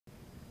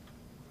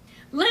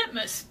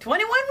Litmus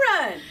 21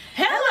 Run.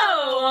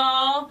 Hello,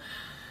 all.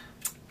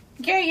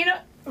 Okay, you know,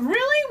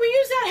 really, we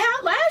used that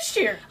hat last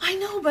year. I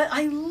know, but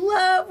I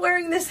love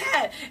wearing this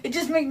hat. It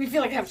just makes me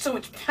feel like I have so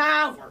much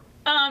power.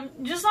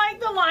 Just like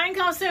the lion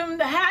costume,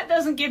 the hat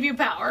doesn't give you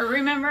power,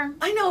 remember?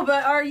 I know,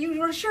 but are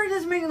you sure it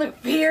doesn't make me look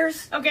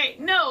fierce? Okay,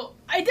 no,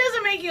 it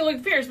doesn't make you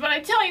look fierce, but I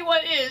tell you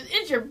what it is.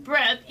 It's your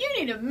breath. You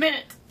need a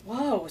minute.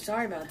 Whoa,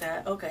 sorry about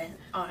that. Okay,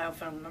 I'll have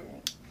fun.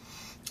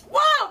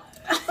 Whoa!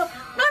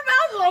 My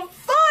mouth's on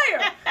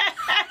fire!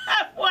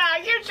 Wow,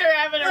 you're sure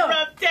having a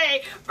rough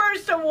day.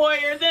 First a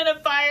warrior, then a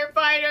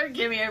firefighter.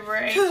 Give me a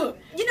break. You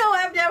know,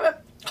 I've never...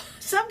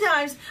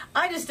 Sometimes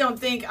I just don't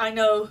think I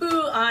know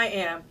who I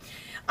am.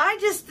 I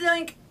just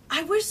think,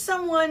 I wish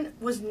someone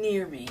was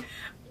near me.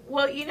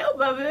 Well, you know,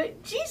 Bubba,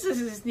 Jesus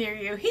is near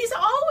you. He's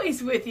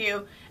always with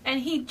you, and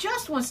he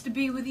just wants to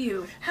be with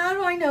you. How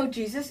do I know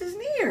Jesus is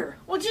near?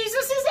 Well,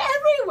 Jesus is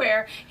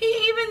everywhere. He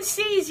even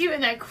sees you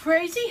in that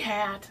crazy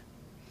hat.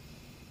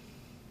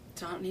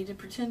 Don't need to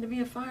pretend to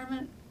be a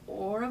fireman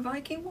or a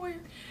Viking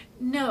warrior.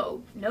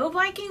 No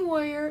Viking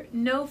warrior,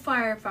 no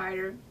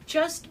firefighter.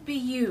 Just be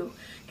you.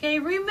 Okay,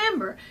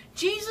 remember,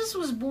 Jesus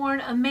was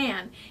born a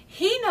man.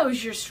 He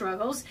knows your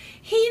struggles.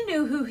 He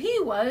knew who he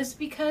was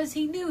because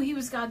he knew he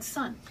was God's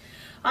son.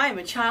 I am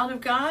a child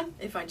of God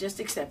if I just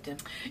accept him.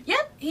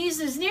 Yep, he's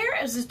as near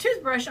as a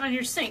toothbrush on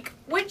your sink,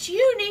 which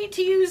you need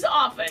to use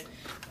often.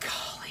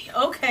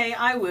 Golly, okay,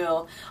 I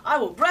will. I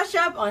will brush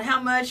up on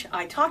how much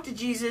I talk to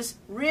Jesus,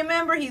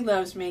 remember he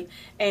loves me,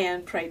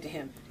 and pray to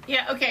him.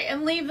 Yeah, okay,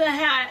 and leave the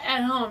hat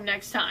at home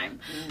next time.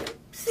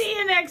 See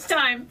you next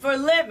time For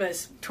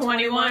Litmus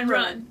 21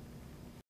 Run.